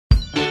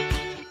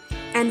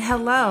And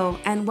hello,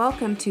 and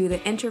welcome to the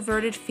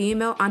Introverted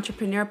Female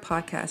Entrepreneur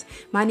Podcast.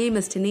 My name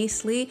is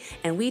Denise Lee,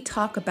 and we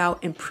talk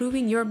about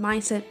improving your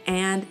mindset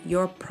and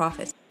your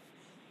profits.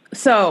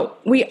 So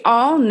we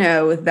all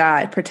know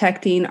that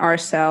protecting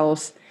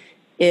ourselves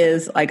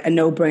is like a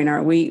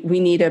no-brainer. We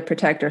need to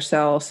protect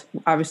ourselves.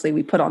 Obviously,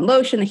 we put on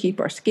lotion to keep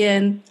our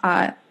skin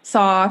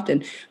soft,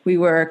 and we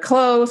wear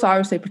clothes,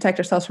 obviously protect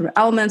ourselves from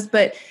elements,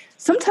 but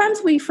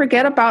sometimes we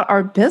forget about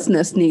our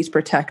business needs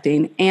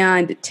protecting.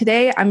 And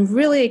today I'm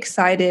really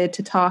excited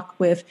to talk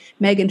with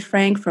Megan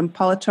Frank from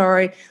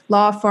Politari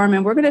Law Firm.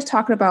 And we're going to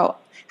talk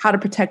about how to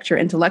protect your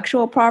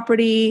intellectual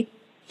property,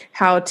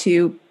 how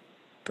to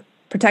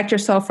protect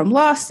yourself from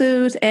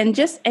lawsuits, and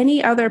just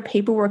any other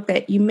paperwork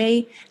that you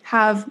may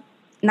have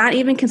not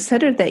even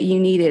considered that you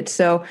needed.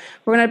 So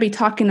we're going to be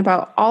talking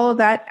about all of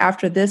that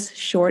after this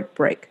short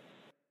break.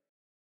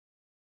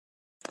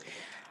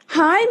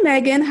 Hi,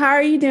 Megan. How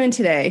are you doing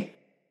today?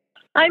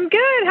 I'm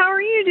good. How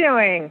are you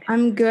doing?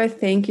 I'm good.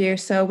 Thank you.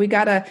 So we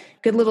got a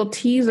good little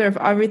teaser of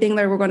everything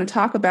that we're going to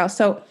talk about.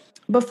 So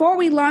before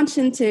we launch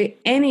into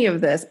any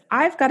of this,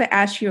 I've got to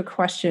ask you a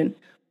question.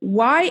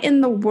 Why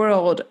in the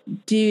world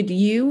did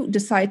you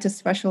decide to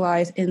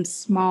specialize in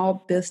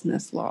small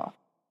business law?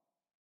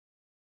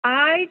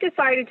 I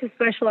decided to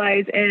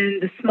specialize in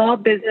the small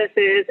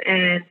businesses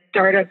and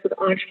startups with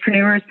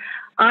entrepreneurs.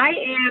 I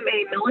am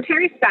a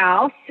military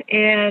spouse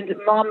and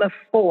mom of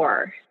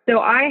 4. So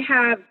I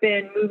have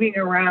been moving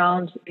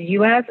around the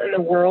U.S. and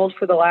the world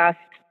for the last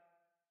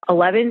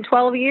 11,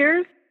 12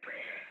 years.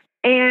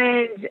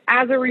 And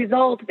as a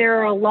result, there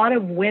are a lot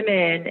of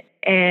women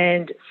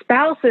and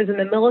spouses in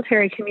the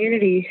military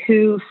community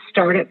who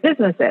started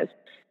businesses,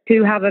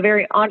 who have a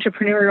very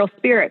entrepreneurial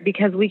spirit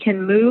because we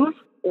can move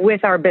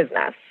with our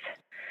business.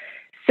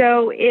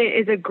 So it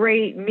is a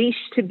great niche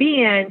to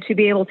be in to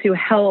be able to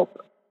help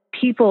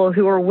people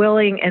who are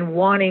willing and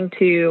wanting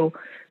to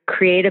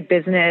create a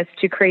business,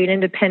 to create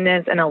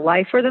independence and a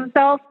life for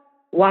themselves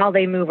while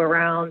they move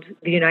around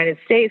the United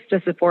States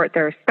to support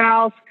their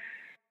spouse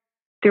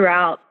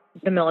throughout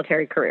the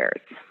military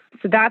careers.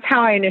 So that's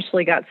how I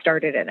initially got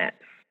started in it.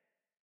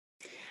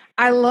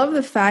 I love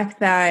the fact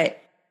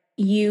that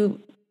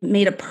you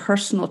made a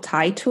personal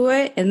tie to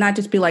it and not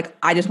just be like,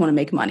 I just want to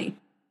make money.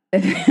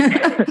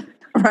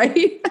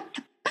 Right?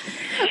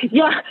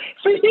 Yeah.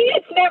 For me,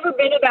 it's never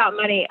been about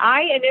money.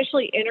 I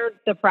initially entered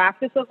the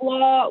practice of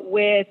law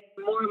with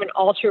more of an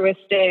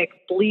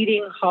altruistic,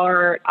 bleeding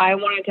heart. I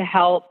wanted to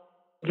help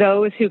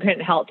those who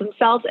couldn't help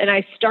themselves. And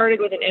I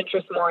started with an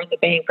interest more in the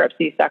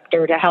bankruptcy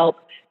sector to help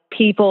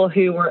people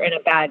who were in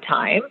a bad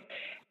time.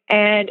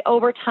 And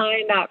over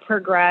time, that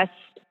progressed.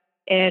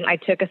 And I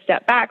took a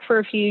step back for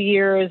a few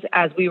years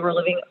as we were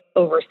living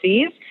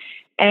overseas.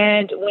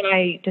 And when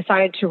I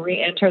decided to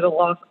re-enter the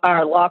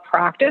law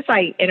practice,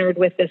 I entered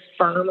with this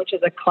firm, which is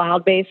a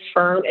cloud-based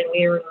firm, and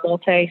we are in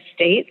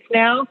multi-states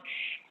now,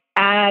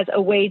 as a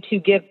way to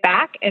give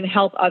back and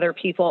help other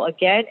people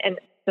again, and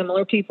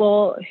similar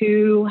people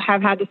who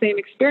have had the same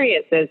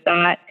experiences,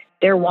 that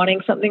they're wanting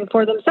something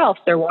for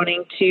themselves. They're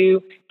wanting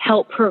to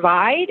help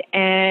provide,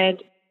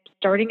 and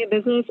starting a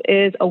business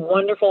is a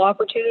wonderful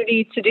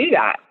opportunity to do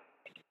that.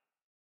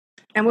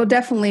 And we'll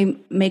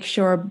definitely make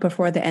sure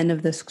before the end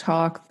of this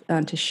talk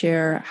to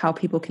share how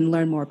people can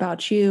learn more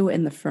about you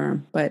and the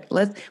firm. But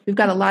we've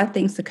got a lot of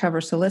things to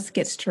cover, so let's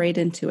get straight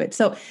into it.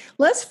 So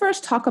let's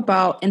first talk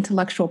about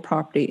intellectual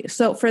property.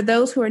 So for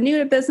those who are new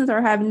to business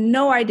or have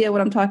no idea what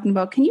I'm talking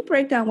about, can you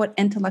break down what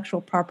intellectual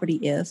property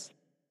is?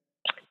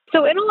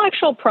 So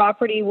intellectual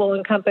property will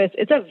encompass,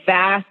 it's a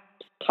vast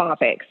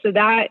topic. So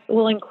that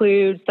will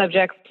include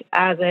subjects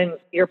as in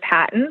your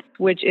patents,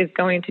 which is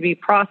going to be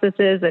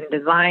processes and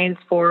designs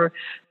for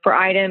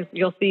items.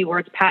 You'll see where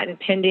it's patent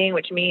pending,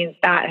 which means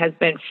that has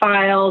been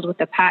filed with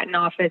the patent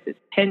office. It's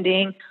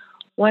pending.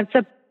 Once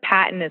a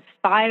patent is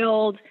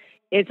filed,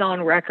 it's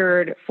on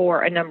record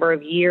for a number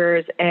of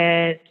years,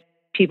 and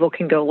people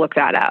can go look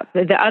that up.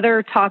 The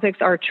other topics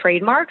are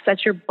trademarks.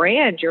 That's your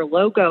brand, your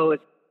logos,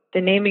 the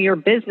name of your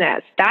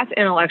business. That's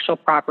intellectual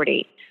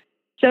property.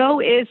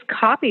 So is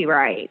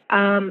copyright,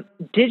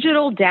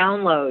 digital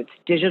downloads,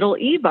 digital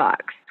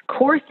ebooks,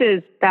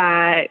 courses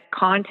that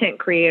content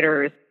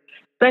creators,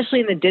 especially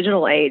in the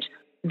digital age,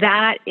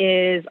 that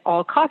is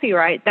all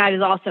copyright. That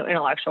is also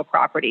intellectual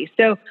property.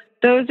 So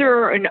those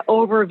are an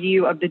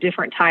overview of the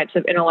different types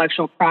of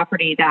intellectual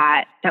property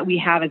that we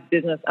have as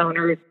business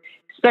owners,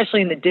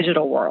 especially in the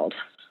digital world.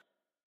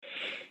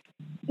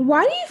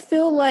 Why do you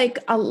feel like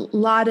a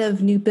lot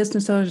of new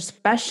business owners,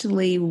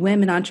 especially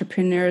women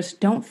entrepreneurs,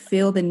 don't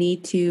feel the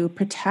need to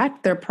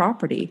protect their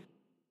property?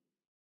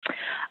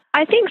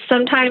 I think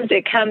sometimes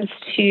it comes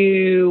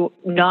to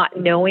not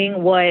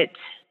knowing what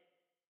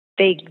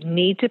they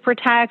need to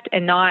protect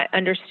and not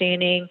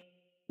understanding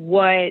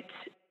what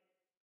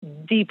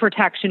the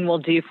protection will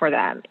do for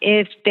them.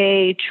 If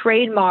they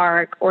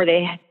trademark or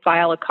they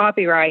file a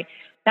copyright,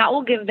 that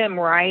will give them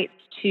rights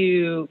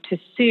to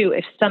sue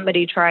if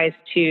somebody tries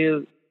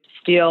to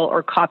steal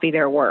or copy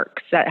their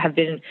works that have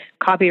been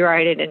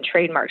copyrighted and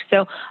trademarked.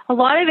 So a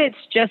lot of it's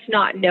just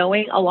not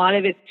knowing. A lot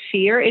of it's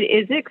fear. It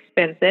is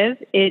expensive.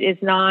 It is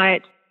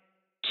not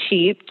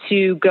cheap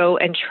to go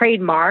and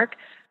trademark.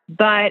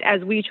 But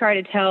as we try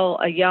to tell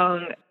a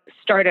young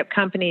startup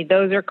company,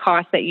 those are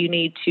costs that you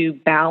need to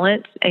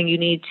balance and you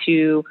need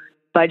to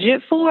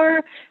budget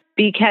for,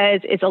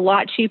 because it's a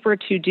lot cheaper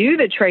to do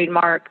the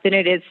trademark than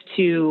it is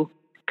to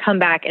come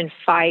back and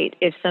fight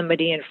if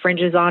somebody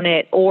infringes on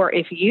it, or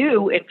if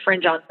you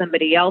infringe on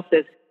somebody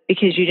else's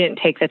because you didn't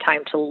take the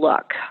time to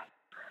look.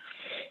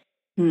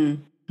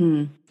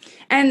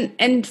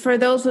 And for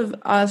those of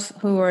us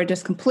who are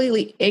just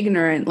completely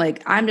ignorant,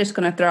 like I'm just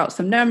going to throw out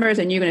some numbers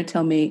and you're going to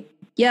tell me,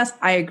 yes,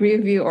 I agree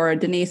with you, or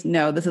Denise,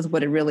 no, this is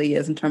what it really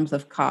is in terms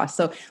of cost.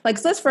 So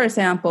like, let's, for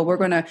example, we're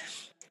going to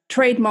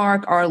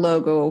trademark our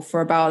logo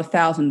for about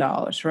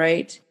 $1,000,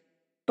 right?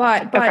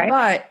 But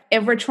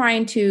if we're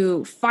trying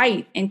to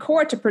fight in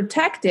court to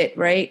protect it,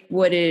 right,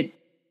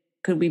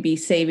 could we be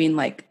saving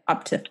like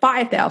up to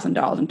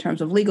 $5,000 in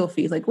terms of legal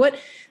fees? Like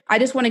I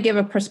just want to give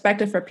a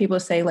perspective for people to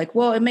say like,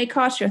 well, it may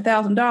cost you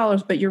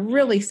 $1,000, but you're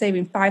really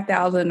saving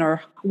 $5,000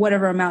 or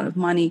whatever amount of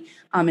money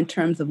in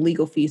terms of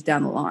legal fees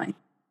down the line.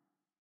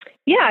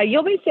 Yeah,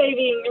 you'll be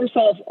saving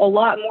yourself a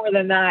lot more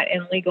than that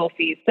in legal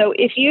fees. So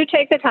if you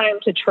take the time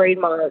to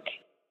trademark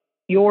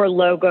your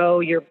logo,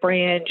 your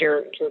brand,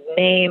 your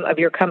name of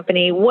your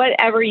company,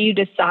 whatever you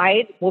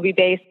decide will be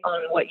based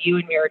on what you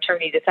and your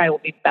attorney decide will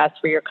be best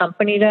for your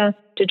company to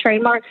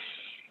trademark.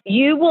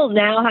 You will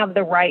now have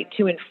the right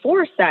to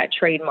enforce that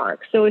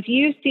trademark. So if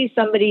you see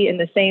somebody in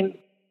the same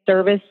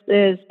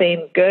services,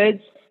 same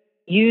goods,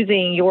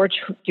 using your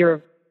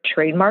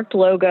trademarked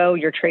logo,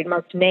 your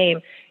trademarked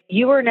name,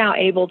 you are now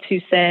able to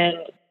send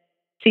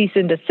cease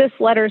and desist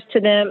letters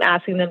to them,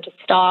 asking them to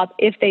stop.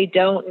 If they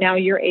don't, now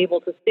you're able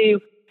to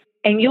sue.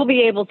 And you'll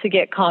be able to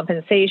get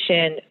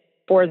compensation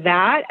for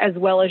that as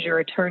well as your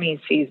attorney's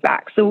fees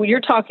back. So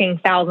you're talking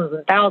thousands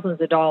and thousands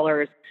of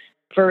dollars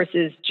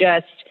versus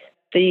just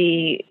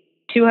the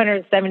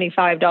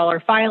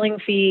 $275 filing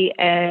fee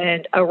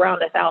and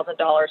around $1,000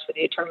 for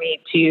the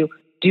attorney to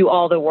do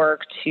all the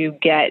work to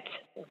get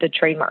the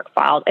trademark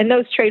filed. And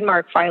those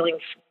trademark filing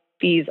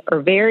fees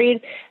are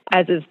varied,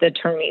 as is the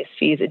attorney's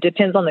fees. It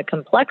depends on the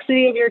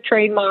complexity of your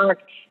trademark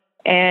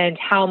and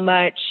how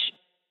much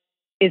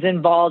is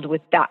involved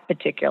with that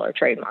particular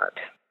trademark.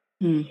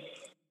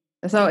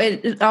 So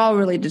it all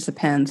really just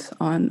depends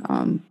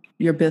on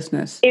your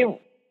business.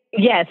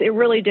 Yes, it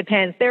really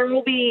depends.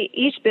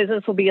 Each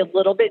business will be a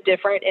little bit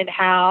different in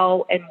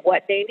how and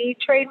what they need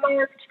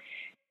trademarked.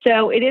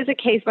 So it is a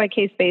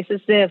case-by-case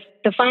basis. If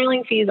the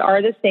filing fees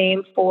are the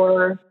same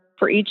for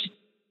each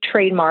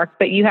trademark,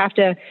 but you have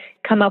to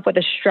come up with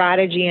a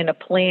strategy and a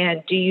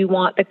plan. Do you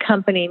want the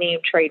company name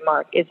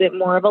trademark? Is it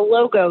more of a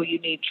logo you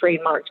need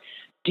trademarked?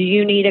 Do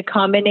you need a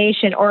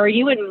combination, or are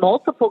you in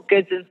multiple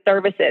goods and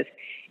services?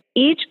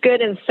 Each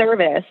good and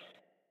service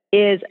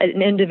is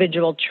an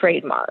individual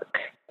trademark.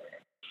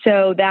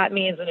 So that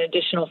means an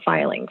additional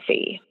filing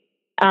fee.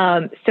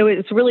 So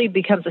it really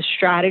becomes a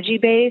strategy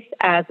base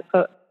as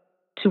opposed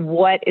to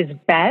what is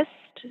best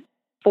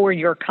for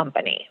your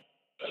company.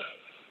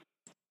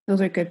 Those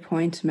are good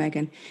points,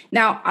 Megan.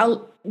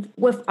 Now,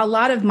 with a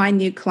lot of my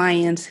new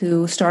clients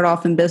who start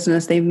off in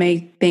business, they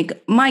may think,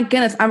 my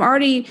goodness, I'm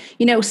already,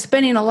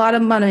 spending a lot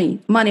of money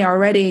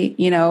already,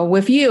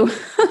 with you.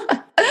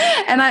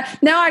 And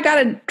I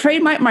got to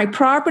trademark my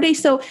property.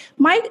 So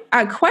my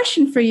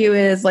question for you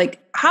is like,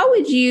 how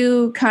would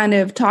you kind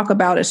of talk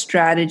about a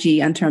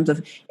strategy in terms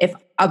of if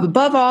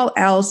above all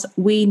else,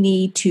 we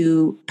need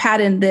to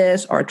patent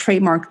this or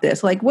trademark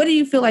this? Like, what do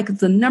you feel like is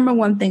the number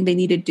one thing they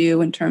need to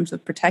do in terms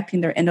of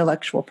protecting their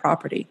intellectual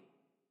property?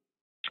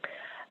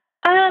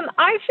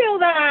 I feel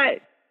that,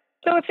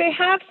 so if they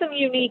have some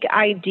unique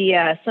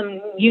idea,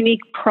 some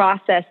unique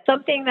process,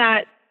 something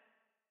that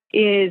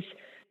is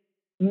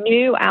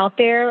new out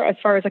there as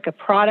far as like a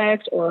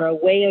product or a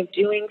way of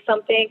doing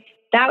something,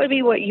 that would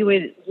be what you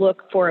would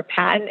look for a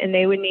patent, and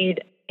they would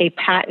need a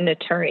patent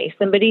attorney,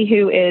 somebody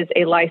who is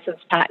a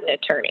licensed patent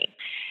attorney.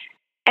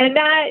 And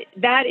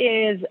that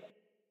is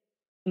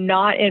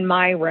not in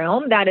my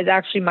realm. That is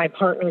actually my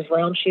partner's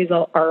realm. She's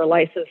our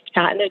licensed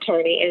patent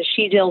attorney, and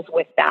she deals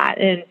with that.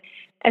 And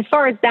as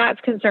far as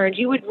that's concerned,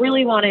 you would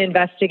really want to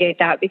investigate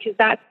that, because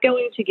that's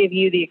going to give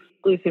you the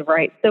exclusive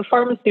rights. So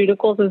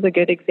pharmaceuticals is a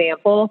good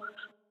example.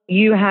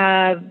 You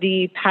have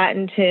the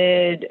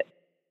patented,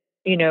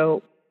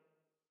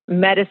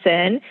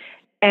 medicine,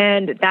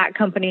 and that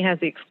company has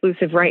the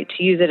exclusive right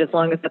to use it as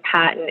long as the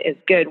patent is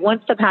good.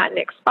 Once the patent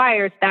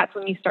expires, that's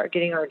when you start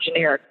getting our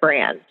generic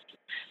brands.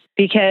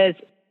 Because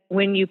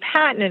when you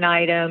patent an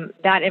item,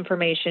 that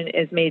information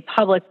is made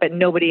public, but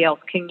nobody else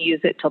can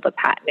use it till the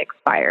patent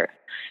expires.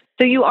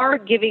 So you are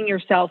giving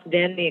yourself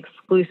then the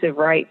exclusive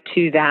right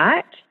to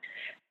that.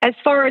 As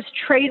far as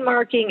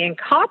trademarking and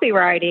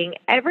copywriting,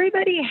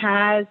 everybody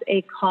has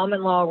a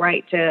common law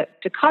right to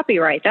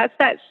copyright. That's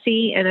that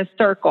C in a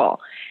circle,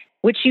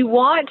 which you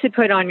want to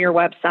put on your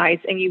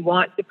websites and you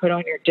want to put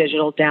on your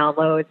digital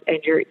downloads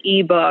and your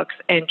ebooks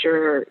and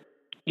your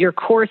your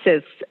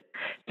courses.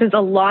 Since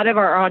a lot of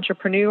our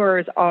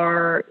entrepreneurs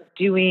are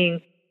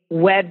doing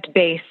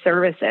web-based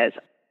services,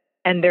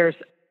 and there's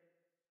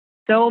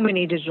so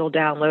many digital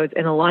downloads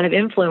and a lot of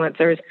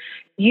influencers,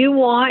 you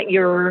want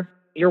your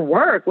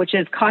work, which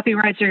is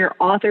copyrights or your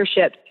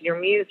authorships, your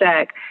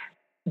music,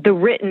 the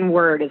written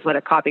word is what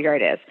a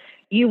copyright is.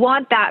 You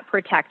want that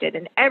protected,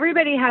 and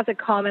everybody has a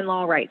common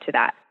law right to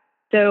that.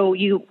 So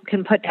you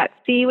can put that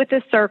C with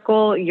the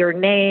circle, your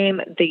name,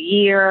 the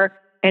year,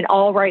 and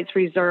all rights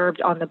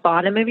reserved on the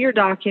bottom of your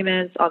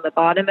documents, on the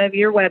bottom of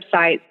your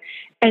website.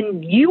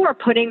 And you are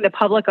putting the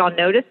public on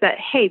notice that,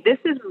 hey, this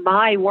is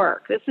my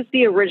work. This is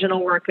the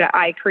original work that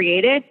I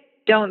created.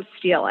 Don't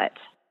steal it.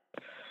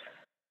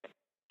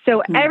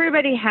 So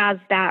everybody has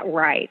that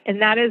right.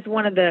 And that is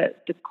one of the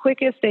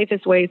quickest,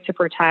 safest ways to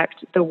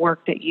protect the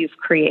work that you've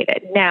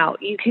created. Now,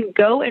 you can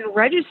go and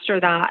register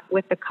that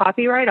with the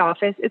Copyright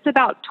Office. It's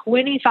about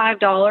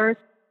 $25.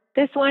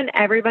 This one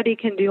everybody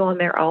can do on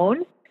their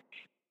own.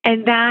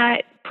 And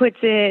that puts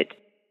it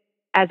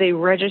as a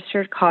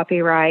registered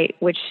copyright,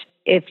 which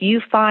if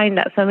you find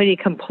that somebody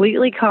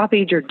completely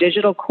copied your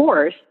digital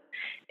course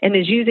and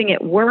is using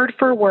it word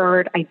for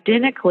word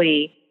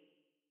identically,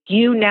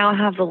 you now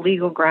have the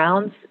legal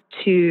grounds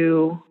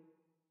to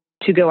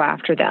go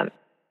after them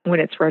when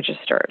it's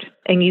registered.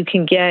 And you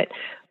can get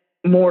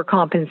more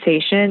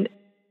compensation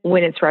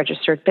when it's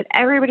registered. But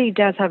everybody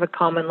does have a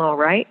common law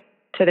right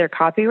to their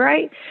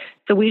copyright.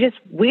 So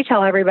we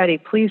tell everybody,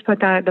 please put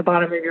that at the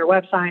bottom of your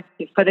website.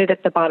 You put it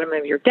at the bottom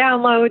of your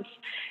downloads.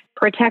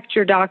 Protect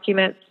your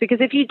documents, because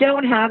if you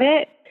don't have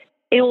it,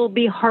 it will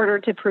be harder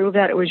to prove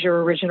that it was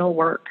your original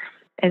work.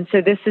 And so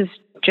this is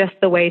just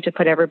the way to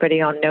put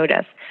everybody on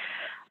notice.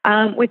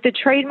 With the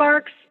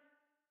trademarks,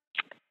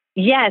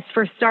 yes,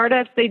 for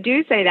startups, they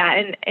do say that.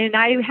 And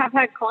I have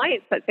had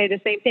clients that say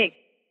the same thing.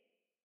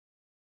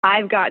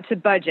 I've got to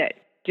budget.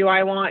 Do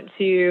I want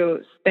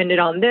to spend it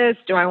on this?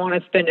 Do I want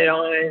to spend it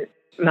on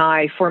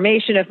my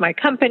formation of my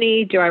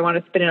company? Do I want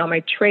to spend it on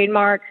my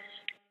trademark?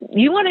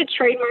 You want to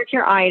trademark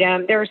your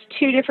item. There's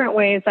two different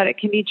ways that it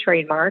can be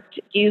trademarked.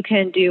 You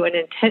can do an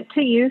intent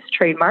to use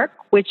trademark,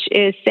 which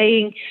is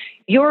saying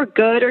your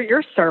good or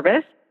your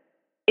service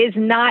is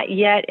not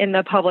yet in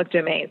the public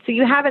domain. So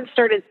you haven't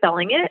started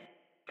selling it,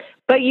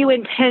 but you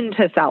intend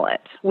to sell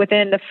it.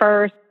 Within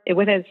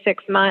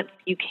 6 months,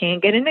 you can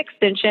get an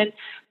extension,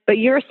 but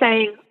you're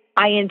saying,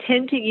 I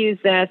intend to use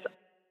this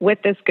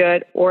with this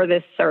good or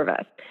this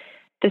service.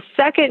 The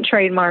second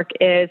trademark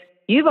is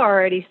you've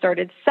already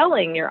started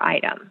selling your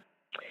item.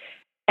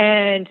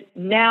 And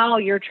now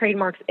your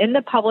trademark's in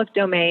the public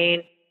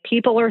domain.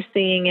 People are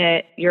seeing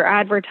it. You're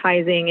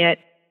advertising it.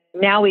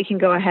 Now we can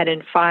go ahead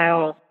and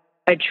file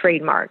a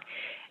trademark.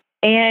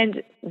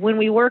 And when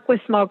we work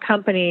with small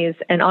companies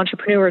and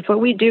entrepreneurs, what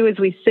we do is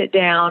we sit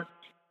down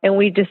and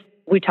we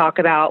talk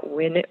about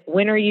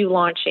when are you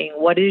launching?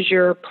 What is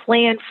your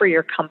plan for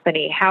your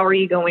company? How are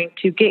you going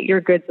to get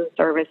your goods and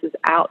services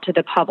out to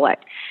the public?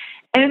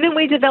 And then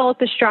we develop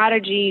a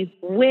strategy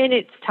when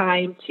it's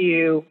time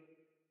to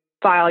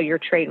file your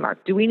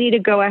trademark. Do we need to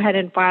go ahead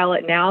and file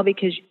it now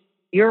because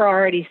you're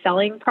already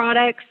selling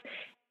products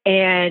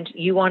and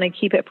you want to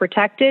keep it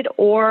protected?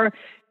 Or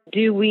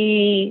do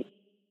we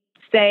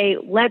say,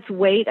 let's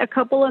wait a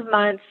couple of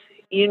months.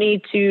 You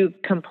need to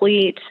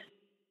complete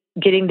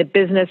getting the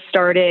business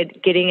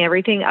started, getting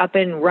everything up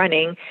and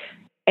running,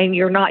 and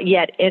you're not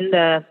yet in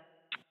the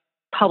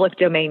public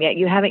domain yet.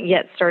 You haven't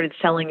yet started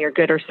selling your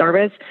good or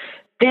service.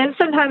 Then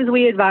sometimes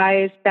we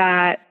advise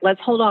that let's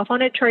hold off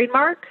on a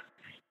trademark,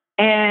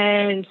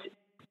 and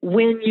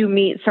when you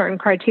meet certain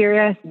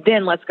criteria,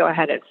 then let's go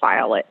ahead and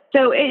file it.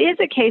 So it is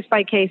a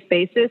case-by-case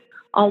basis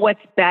on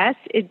what's best.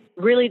 It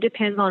really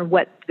depends on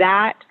what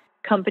that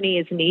company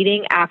is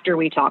needing after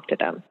we talk to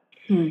them.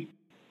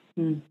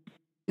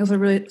 Those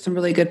are some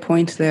really good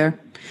points there.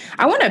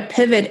 I want to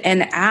pivot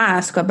and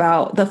ask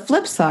about the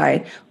flip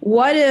side.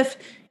 What if,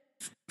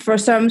 for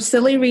some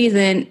silly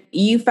reason,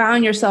 you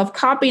found yourself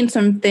copying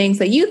some things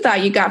that you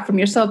thought you got from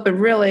yourself, but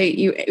really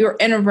you're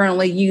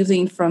inadvertently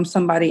using from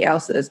somebody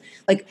else's?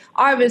 Like,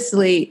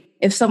 obviously,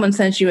 if someone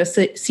sends you a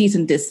cease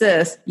and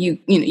desist, you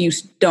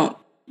don't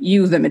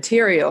use the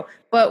material.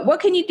 But what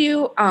can you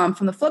do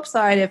from the flip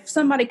side if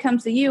somebody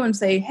comes to you and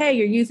say, "Hey,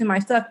 you're using my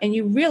stuff," and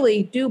you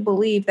really do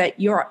believe that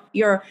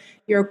your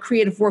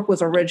creative work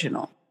was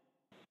original?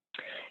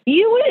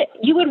 You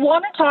would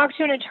want to talk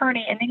to an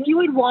attorney, and then you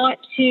would want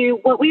to,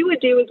 what we would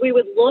do is we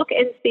would look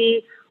and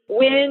see,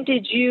 when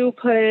did you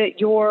put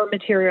your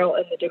material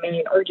in the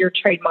domain or your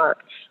trademark?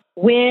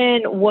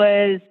 When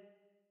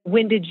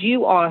did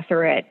you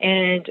author it,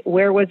 and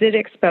where was it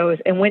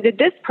exposed? And when did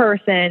this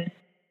person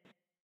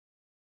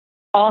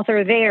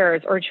author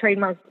theirs or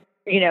trademark?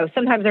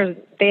 Sometimes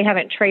they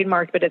haven't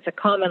trademarked, but it's a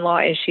common law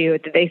issue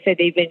that they said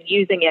they've been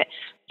using it.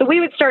 So we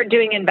would start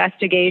doing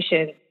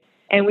investigations,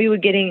 and we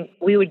would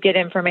get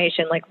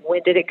information like,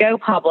 when did it go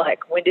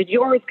public? When did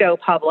yours go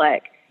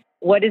public?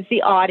 What is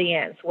the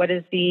audience? What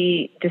is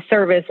the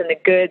service and the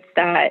goods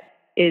that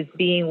is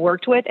being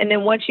worked with? And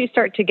then once you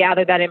start to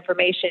gather that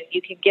information,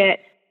 you can get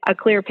a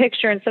clear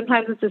picture. And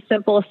sometimes it's as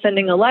simple as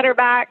sending a letter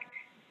back.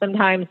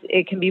 Sometimes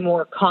it can be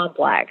more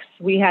complex.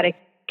 We had a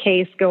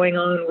case going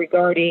on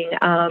regarding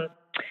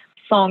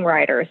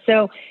songwriters.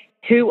 So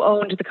who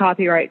owned the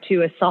copyright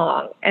to a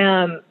song?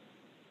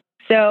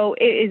 So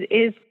it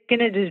is going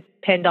to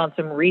depend on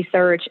some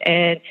research.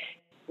 And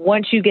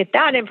once you get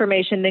that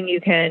information, then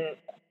you can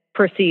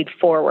proceed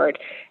forward.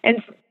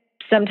 And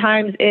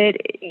sometimes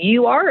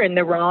you are in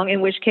the wrong,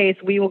 in which case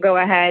we will go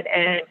ahead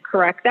and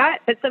correct that.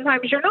 But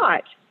sometimes you're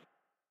not.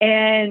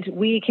 And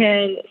we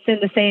can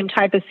send the same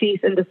type of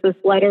cease and desist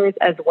letters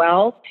as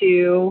well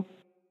to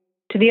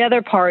the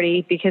other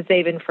party because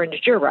they've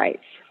infringed your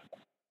rights.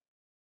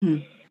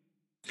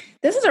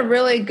 This is a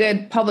really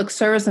good public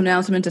service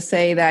announcement to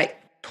say that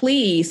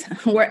please,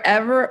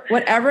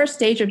 whatever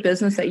stage of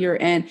business that you're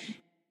in,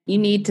 you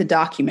need to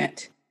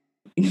document.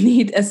 You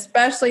need,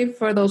 especially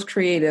for those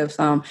creatives.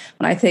 When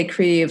I say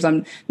creatives,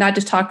 I'm not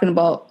just talking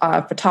about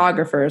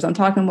photographers. I'm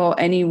talking about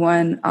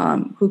anyone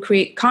who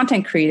create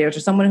content creators or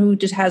someone who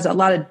just has a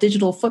lot of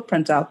digital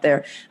footprints out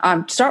there.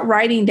 Start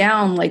writing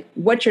down like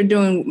what you're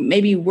doing,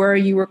 maybe where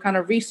you were kind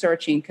of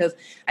researching, because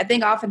I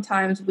think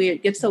oftentimes we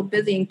get so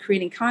busy in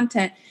creating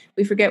content,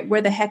 we forget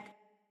where the heck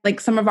like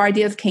some of our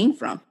ideas came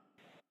from.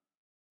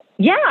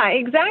 Yeah,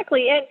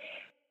 exactly. And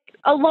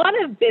a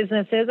lot of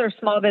businesses or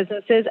small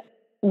businesses,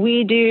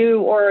 we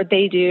do or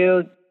they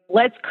do,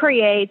 let's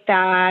create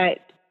that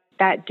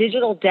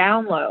digital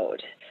download.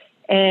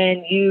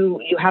 And you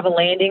have a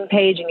landing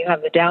page and you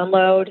have the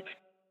download.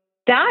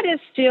 That is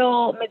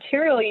still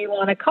material you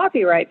want to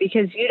copyright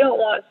because you don't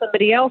want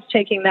somebody else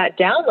taking that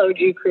download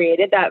you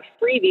created, that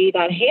freebie,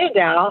 that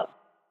handout,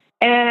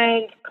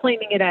 and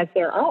claiming it as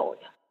their own.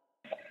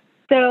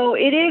 So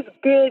it is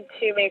good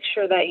to make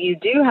sure that you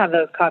do have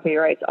those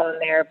copyrights on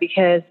there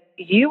because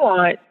you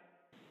want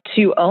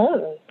to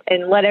own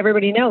and let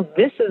everybody know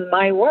this is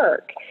my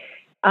work.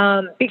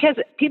 Because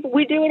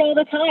we do it all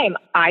the time.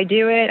 I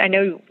do it. I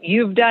know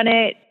you've done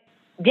it.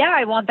 Yeah,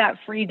 I want that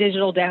free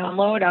digital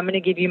download. I'm going to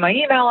give you my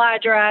email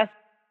address.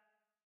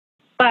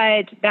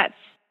 But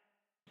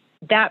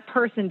that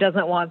person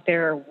doesn't want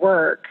their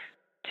work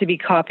to be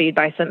copied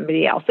by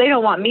somebody else. They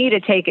don't want me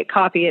to take it,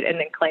 copy it, and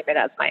then claim it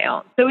as my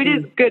own. So it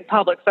is good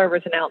public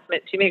service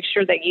announcement to make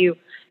sure that you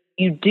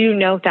do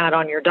note that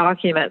on your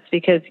documents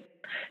because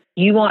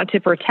you want to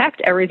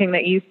protect everything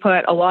that you've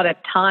put a lot of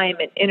time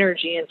and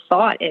energy and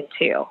thought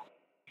into.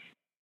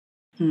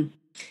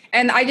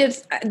 And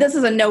this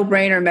is a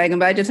no-brainer, Megan,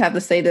 but I just have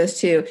to say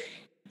this too.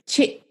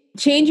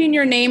 Changing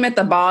your name at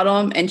the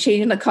bottom and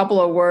changing a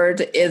couple of words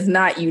is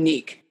not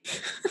unique.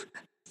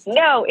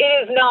 No, it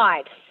is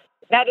not.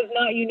 That is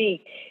not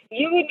unique.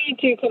 You would need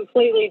to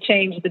completely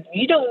change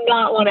you do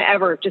not want to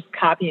ever just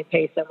copy and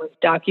paste someone's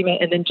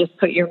document and then just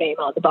put your name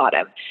on the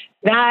bottom.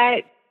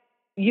 That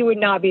you would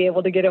not be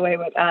able to get away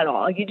with at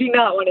all. You do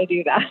not want to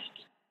do that.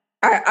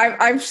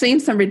 I've seen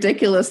some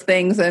ridiculous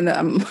things and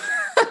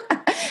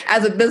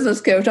as a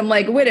business coach, I'm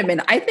like, wait a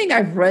minute, I think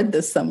I've read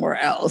this somewhere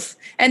else.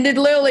 And it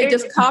literally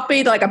just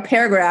copied like a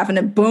paragraph and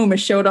then boom, it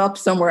showed up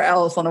somewhere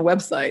else on a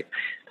website.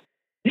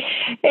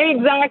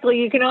 Exactly.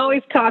 You can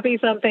always copy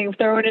something,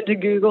 throw it into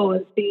Google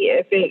and see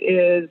if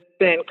it has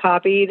been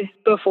copied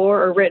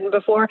before or written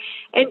before.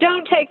 And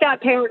don't take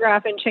that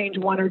paragraph and change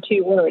one or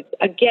two words.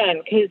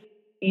 Again, because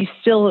you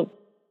still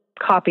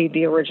copied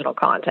the original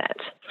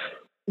content.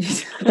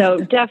 So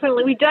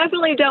we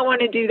definitely don't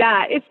want to do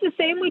that. It's the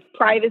same with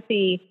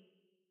privacy.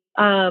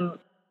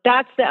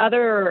 That's the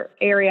other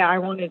area I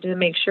wanted to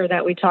make sure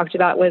that we talked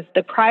about was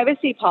the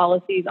privacy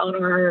policies on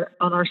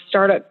our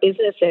startup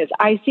businesses.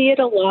 I see it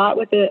a lot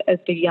with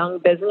the young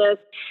business.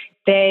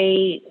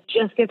 They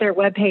just get their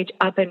webpage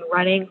up and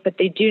running, but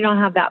they do not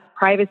have that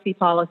privacy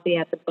policy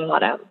at the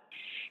bottom.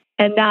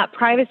 And that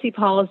privacy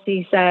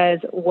policy says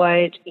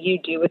what you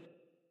do with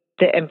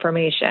the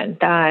information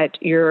that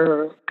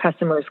your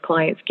customers,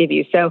 clients give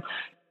you. So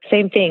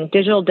same thing,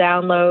 digital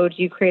download.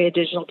 You create a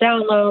digital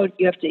download.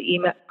 You have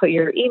to put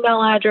your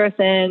email address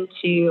in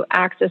to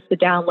access the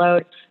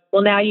download.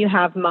 Well, now you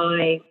have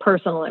my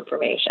personal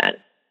information.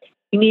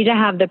 You need to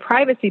have the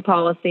privacy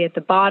policy at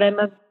the bottom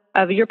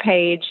of your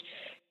page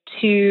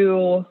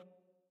to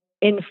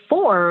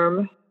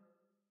inform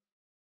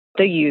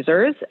the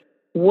users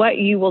what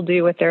you will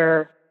do with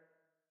their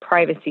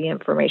privacy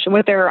information,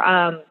 with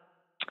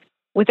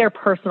their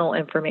personal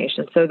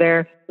information. So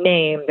their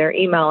name, their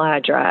email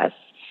address.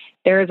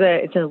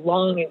 It's a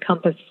long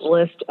encompassed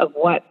list of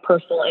what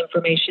personal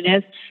information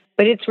is,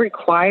 but it's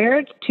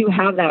required to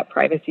have that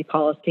privacy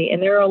policy.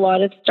 And there are a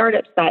lot of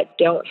startups that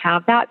don't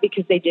have that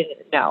because they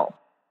didn't know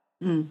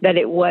that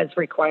it was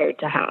required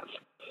to have.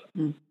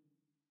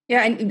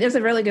 Yeah, and there's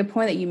a really good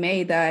point that you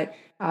made that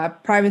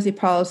privacy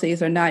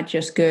policies are not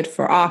just good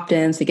for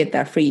opt-ins to get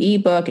that free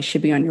ebook. It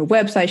should be on your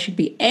website, should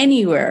be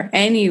anywhere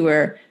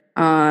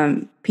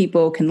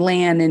people can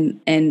land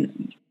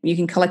and you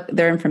can collect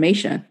their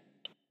information.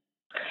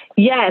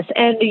 Yes,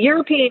 and the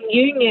European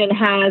Union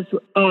has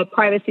a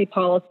privacy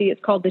policy. It's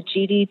called the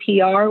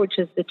GDPR, which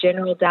is the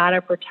General Data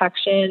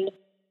Protection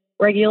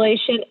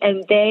Regulation,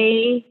 and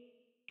they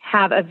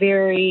have a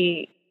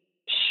very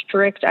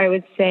strict, I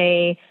would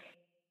say,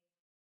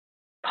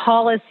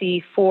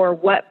 policy for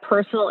what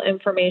personal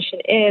information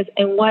is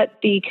and what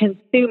the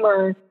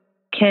consumer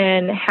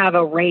can have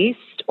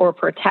erased or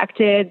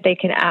protected. They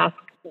can ask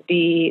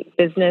the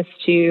business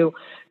to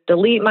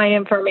delete my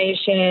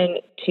information,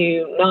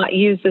 to not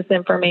use this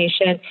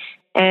information.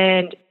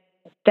 And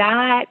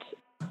that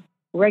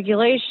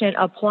regulation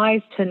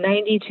applies to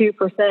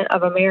 92%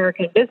 of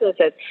American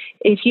businesses.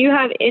 If you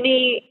have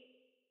any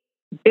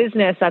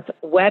business that's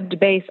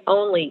web-based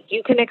only,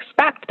 you can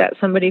expect that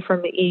somebody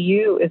from the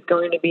EU is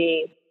going to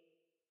be,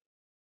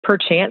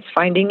 perchance,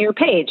 finding your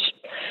page.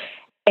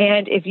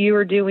 And if you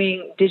are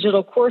doing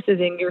digital courses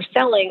and you're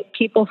selling,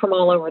 people from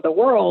all over the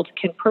world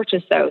can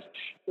purchase those.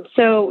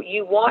 So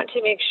you want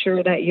to make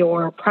sure that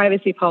your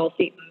privacy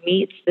policy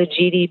meets the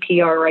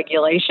GDPR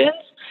regulations,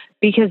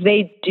 because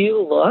they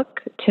do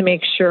look to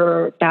make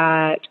sure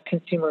that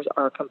consumers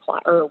are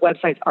compliant, or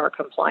websites are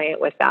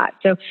compliant with that.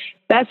 So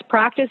best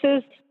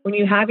practices, when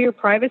you have your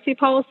privacy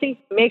policy,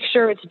 make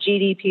sure it's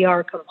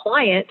GDPR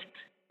compliant,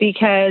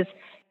 because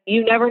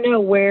you never know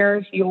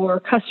where your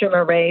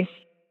customer base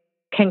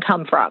can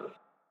come from,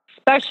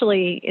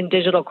 especially in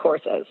digital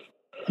courses.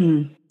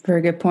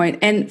 Very good point.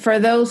 And for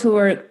those who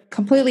are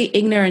completely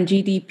ignorant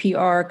in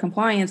GDPR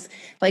compliance,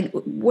 like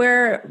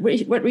what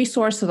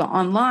resources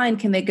online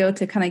can they go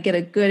to kind of get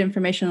a good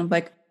information of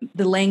like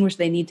the language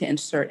they need to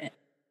insert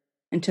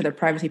into their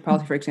privacy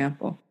policy, for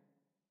example?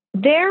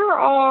 There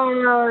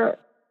are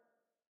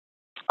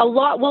a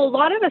lot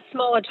of us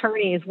small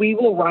attorneys, we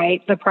will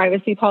write the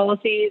privacy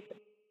policies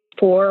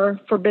for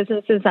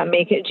businesses that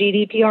make it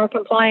GDPR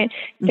compliant.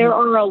 Mm-hmm. There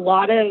are a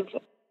lot of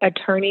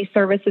attorney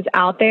services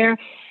out there.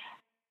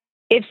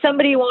 If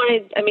somebody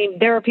wanted,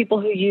 there are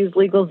people who use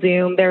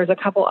LegalZoom. There's a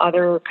couple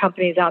other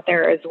companies out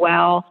there as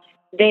well.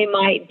 They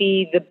might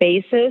be the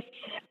basis.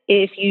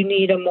 If you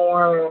need a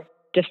more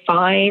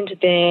defined,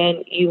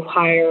 then you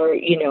hire,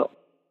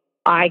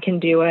 I can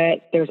do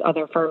it. There's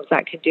other firms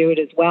that can do it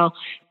as well.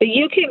 But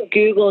you can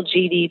Google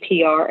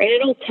GDPR and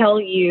it'll tell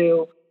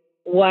you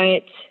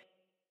what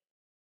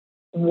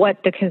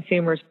the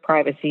consumer's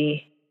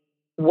privacy,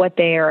 what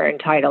they are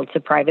entitled to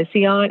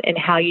privacy on, and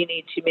how you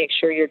need to make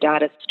sure your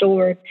data is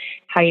stored,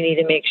 how you need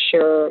to make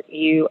sure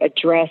you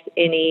address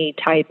any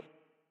type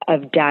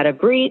of data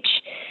breach.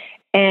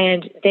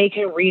 And they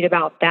can read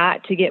about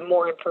that to get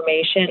more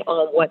information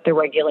on what the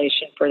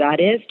regulation for that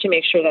is, to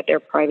make sure that their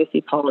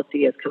privacy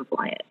policy is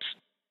compliant.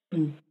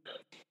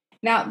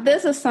 Now,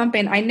 this is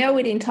something, I know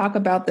we didn't talk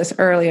about this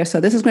earlier, so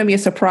this is going to be a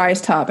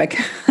surprise topic.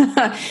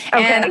 Okay.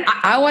 And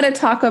I want to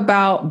talk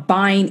about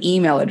buying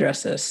email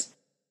addresses.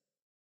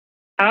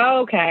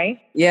 Oh,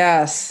 okay.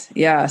 Yes.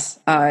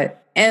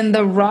 And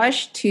the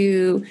rush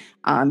to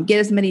get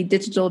as many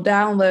digital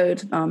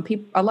downloads.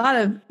 A lot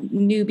of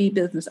newbie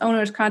business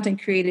owners,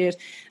 content creators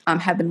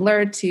have been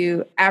lured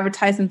to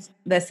advertisements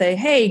that say,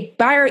 hey,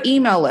 buy our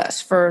email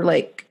list for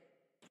like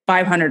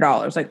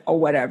 $500, or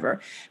whatever.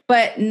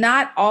 But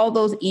not all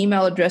those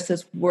email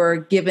addresses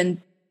were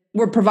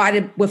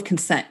provided with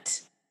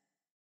consent.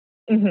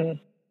 Mm-hmm.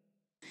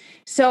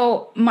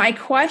 So my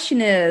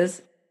question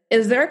is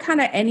there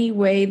kind of any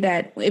way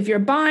that if you're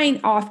buying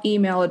off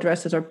email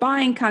addresses or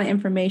buying kind of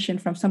information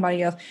from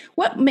somebody else,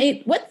 what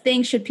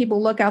things should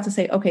people look out to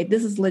say, okay,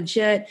 this is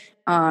legit.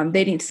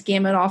 They didn't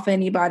scam it off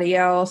anybody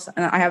else,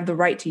 and I have the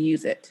right to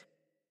use it?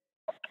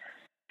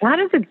 That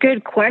is a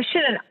good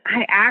question. And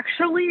I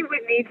actually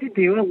would need to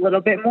do a little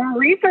bit more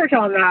research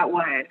on that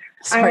one.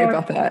 Sorry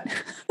about that.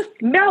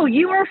 No,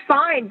 you are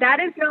fine.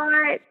 That is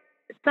not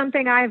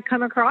something I've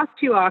come across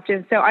too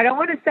often. So I don't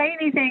want to say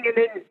anything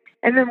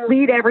and then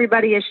lead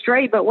everybody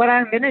astray. But what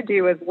I'm going to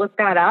do is look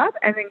that up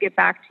and then get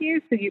back to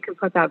you so you can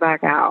put that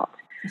back out.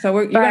 So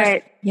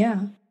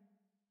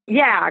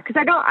yeah,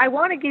 because I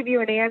want to give you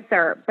an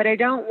answer, but I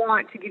don't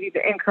want to give you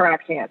the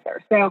incorrect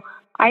answer. So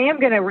I am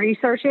going to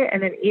research it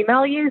and then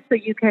email you so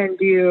you can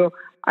do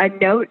a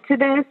note to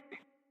this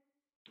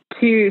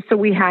so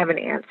we have an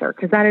answer,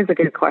 because that is a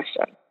good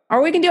question.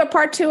 Or we can do a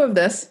part 2 of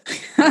this.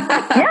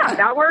 Yeah,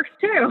 that works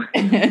too.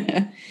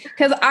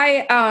 Because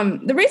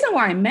the reason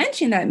why I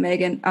mentioned that,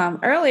 Megan,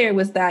 earlier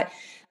was that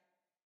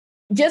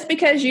just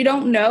because you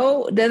don't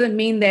know doesn't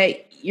mean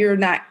that you're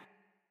not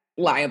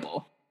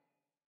liable.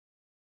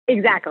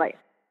 Exactly.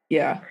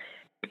 Yeah.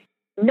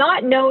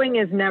 Not knowing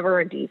is never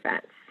a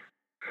defense.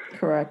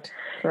 Correct.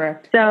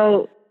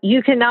 So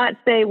you cannot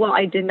say, well,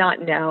 I did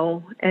not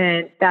know,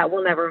 and that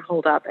will never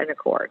hold up in a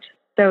court.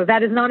 So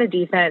that is not a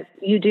defense.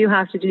 You do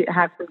have to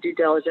have some due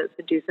diligence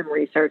to do some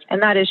research,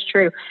 and that is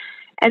true.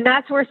 And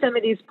that's where some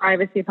of these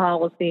privacy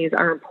policies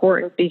are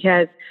important,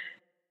 because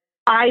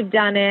I've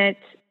done it.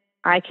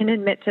 I can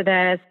admit to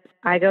this.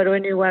 I go to a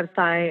new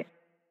website.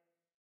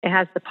 It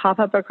has the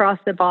pop-up across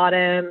the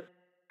bottom,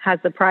 has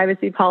the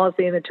privacy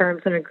policy and the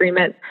terms and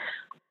agreements.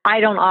 I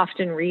don't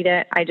often read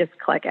it. I just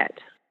click it,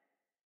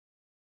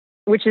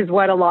 which is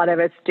what a lot of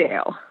us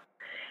do.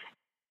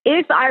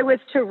 If I was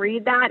to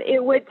read that,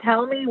 it would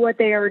tell me what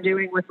they are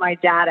doing with my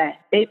data.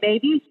 They may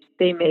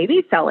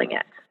be selling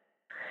it.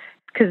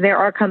 because there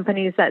are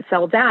companies that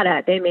sell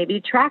data. They may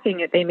be tracking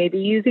it. They may be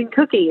using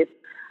cookies.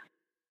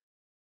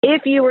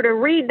 If you were to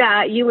read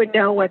that, you would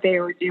know what they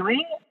were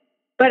doing.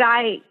 But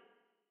I,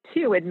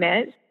 too,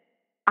 admit,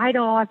 I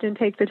don't often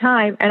take the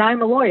time, and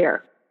I'm a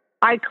lawyer.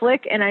 I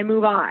click and I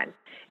move on,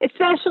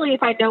 especially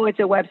if I know it's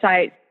a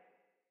website,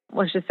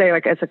 let's just say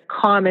like it's a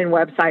common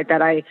website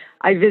that I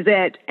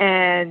visit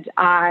and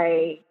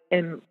I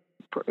am,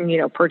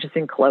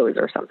 purchasing clothes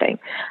or something.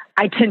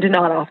 I tend to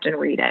not often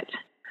read it.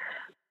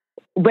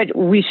 But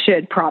we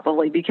should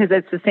probably, because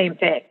it's the same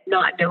thing.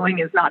 Not knowing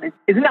is not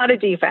a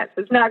defense.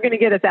 It's not going to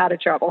get us out of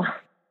trouble.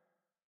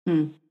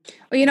 Well,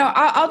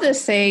 I'll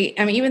just say,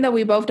 even though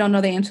we both don't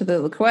know the answer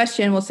to the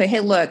question, we'll say,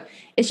 hey, look,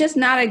 it's just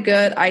not a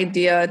good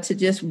idea to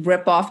just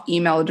rip off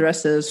email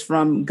addresses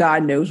from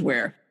God knows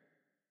where.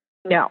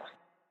 No,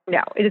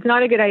 it is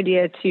not a good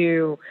idea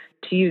to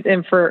use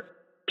them for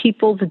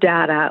people's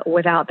data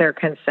without their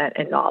consent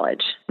and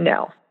knowledge.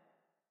 No.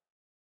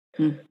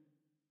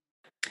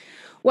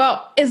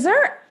 Well, is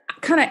there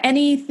kind of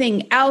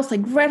anything else,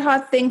 like red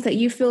hot things that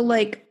you feel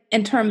like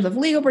in terms of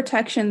legal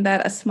protection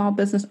that a small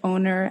business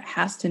owner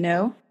has to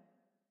know?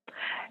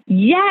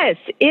 Yes.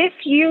 If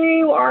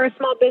you are a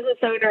small business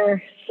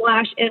owner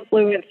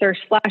 /influencer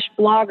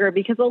 /blogger,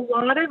 because a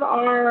lot of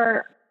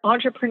our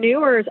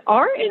entrepreneurs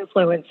are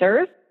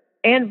influencers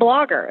and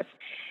bloggers.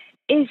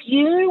 If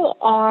you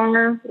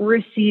are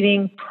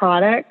receiving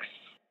products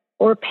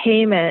or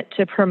payment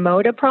to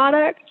promote a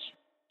product,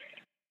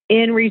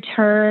 in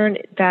return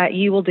that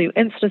you will do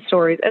Insta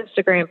stories,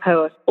 Instagram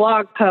posts,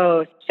 blog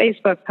posts,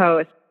 Facebook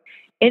posts,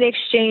 in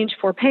exchange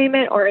for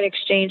payment or in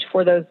exchange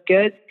for those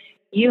goods,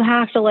 you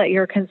have to let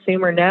your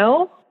consumer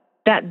know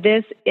that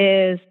this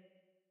is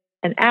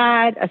an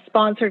ad, a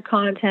sponsored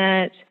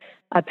content,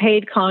 a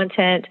paid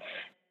content,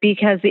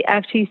 because the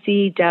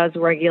FTC does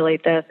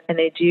regulate this and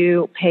they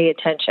do pay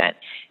attention.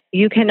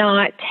 You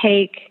cannot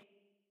take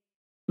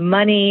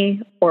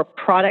money or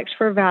product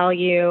for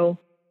value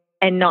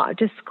and not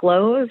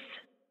disclose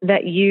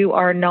that you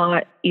are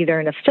not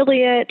either an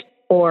affiliate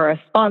or a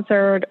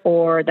sponsored,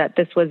 or that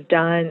this was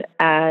done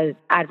as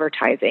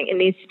advertising. It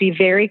needs to be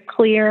very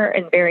clear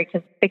and very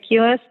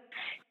conspicuous.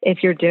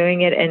 If you're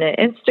doing it in an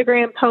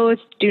Instagram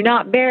post, do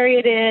not bury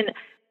it in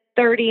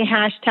 30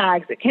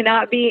 hashtags. It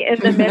cannot be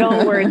in the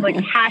middle where it's like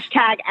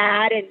hashtag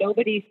ad and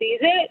nobody sees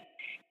it.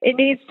 It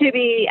needs to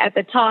be at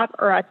the top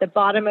or at the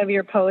bottom of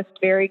your post,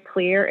 very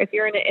clear. If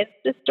you're in an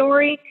Insta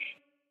story,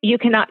 you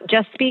cannot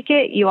just speak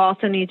it. You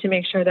also need to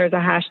make sure there's a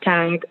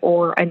hashtag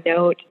or a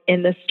note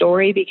in the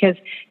story, because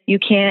you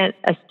can't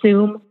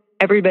assume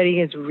everybody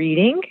is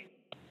reading.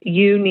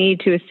 You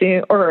need to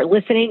assume, or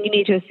listening, you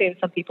need to assume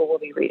some people will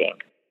be reading.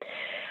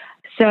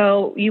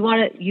 So you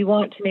want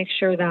to make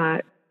sure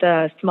that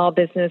the small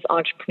business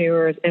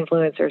entrepreneurs,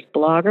 influencers,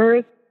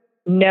 bloggers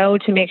know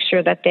to make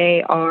sure that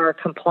they are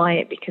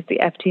compliant, because the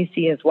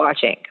FTC is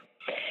watching.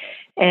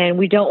 And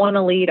we don't want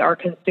to lead our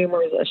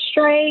consumers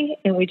astray,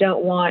 and we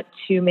don't want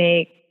to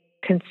make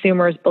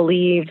consumers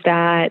believe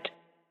that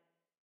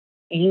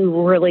you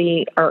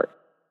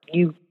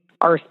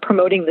are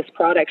promoting this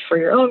product for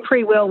your own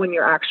free will when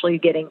you're actually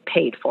getting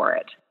paid for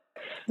it.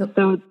 Yep.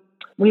 So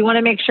we want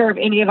to make sure if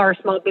any of our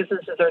small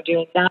businesses are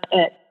doing that.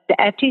 The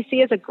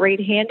FTC is a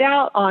great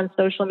handout on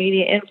social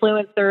media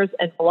influencers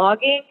and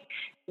blogging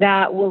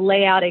that will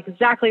lay out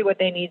exactly what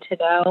they need to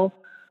know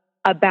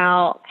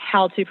about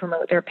how to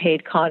promote their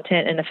paid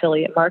content and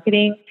affiliate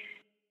marketing.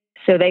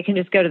 So they can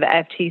just go to the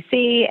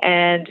FTC,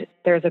 and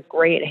there's a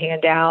great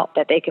handout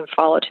that they can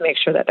follow to make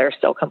sure that they're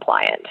still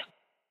compliant.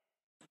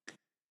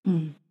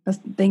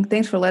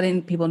 Thanks for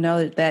letting people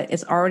know that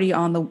it's already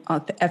on the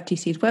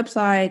FTC's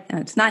website,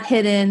 and it's not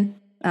hidden.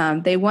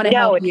 They want to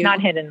help you. No, it's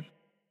not hidden.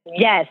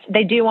 Yes,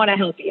 they do want to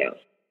help you.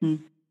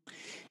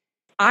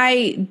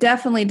 I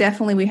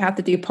definitely, we have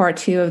to do part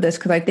 2 of this,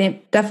 because I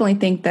definitely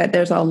think that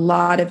there's a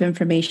lot of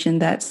information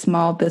that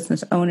small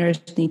business owners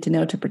need to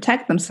know to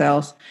protect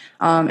themselves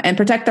and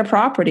protect their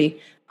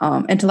property,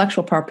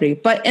 intellectual property.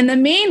 But in the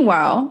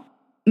meanwhile,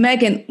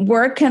 Megan,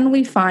 where can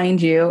we find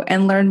you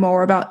and learn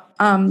more about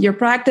your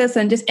practice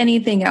and just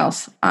anything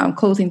else?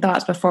 Closing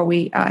thoughts before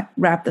we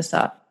wrap this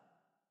up.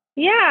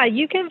 Yeah,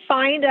 you can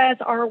find us.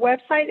 Our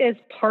website is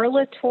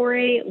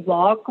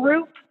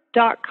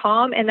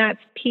parlatore.com, and that's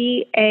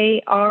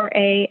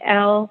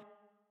PARALOTRE,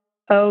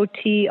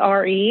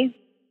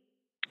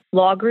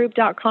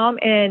 lawgroup.com.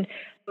 And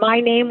my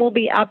name will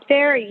be up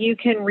there. You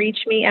can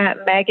reach me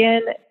at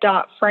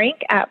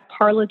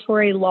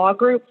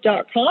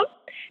megan.frank@parlatorelawgroup.com.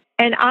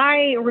 And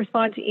I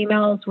respond to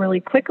emails really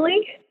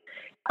quickly.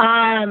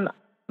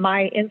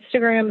 My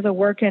Instagram is a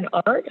work in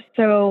art,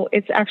 so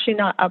it's actually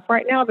not up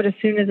right now, but as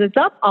soon as it's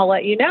up, I'll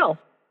let you know.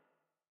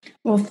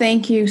 Well,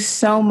 thank you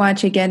so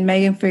much again,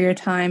 Megan, for your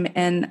time.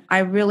 And I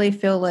really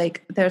feel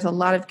like there's a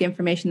lot of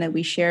information that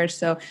we shared.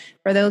 So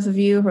for those of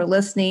you who are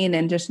listening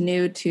and just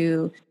new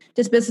to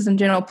just business in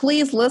general,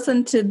 please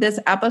listen to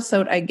this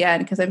episode again,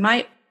 because it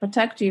might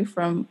protect you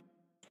from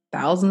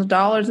thousands of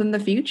dollars in the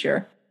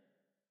future.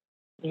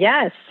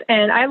 Yes.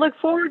 And I look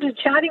forward to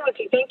chatting with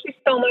you. Thank you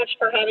so much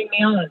for having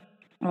me on.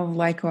 Oh,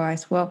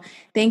 likewise. Well,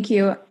 thank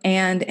you.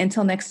 And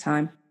until next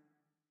time.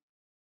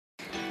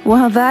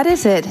 Well, that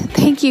is it.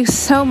 Thank you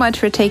so much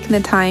for taking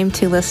the time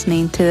to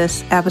listening to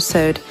this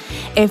episode.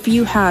 If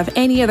you have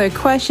any other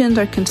questions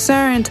or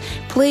concerns,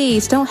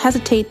 please don't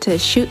hesitate to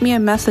shoot me a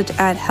message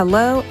at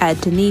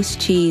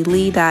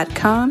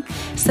hello@deniseglee.com.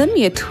 Send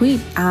me a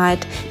tweet at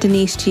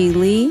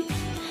deniseglee.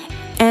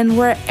 And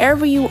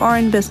wherever you are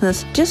in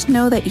business, just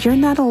know that you're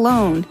not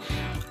alone.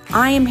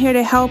 I am here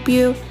to help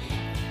you.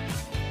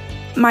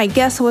 My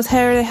guest was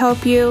here to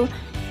help you.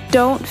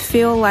 Don't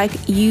feel like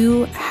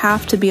you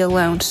have to be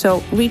alone.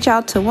 So reach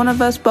out to one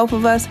of us, both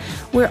of us.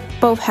 We're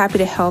both happy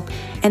to help.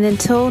 And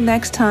until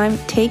next time,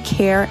 take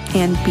care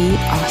and be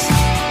awesome.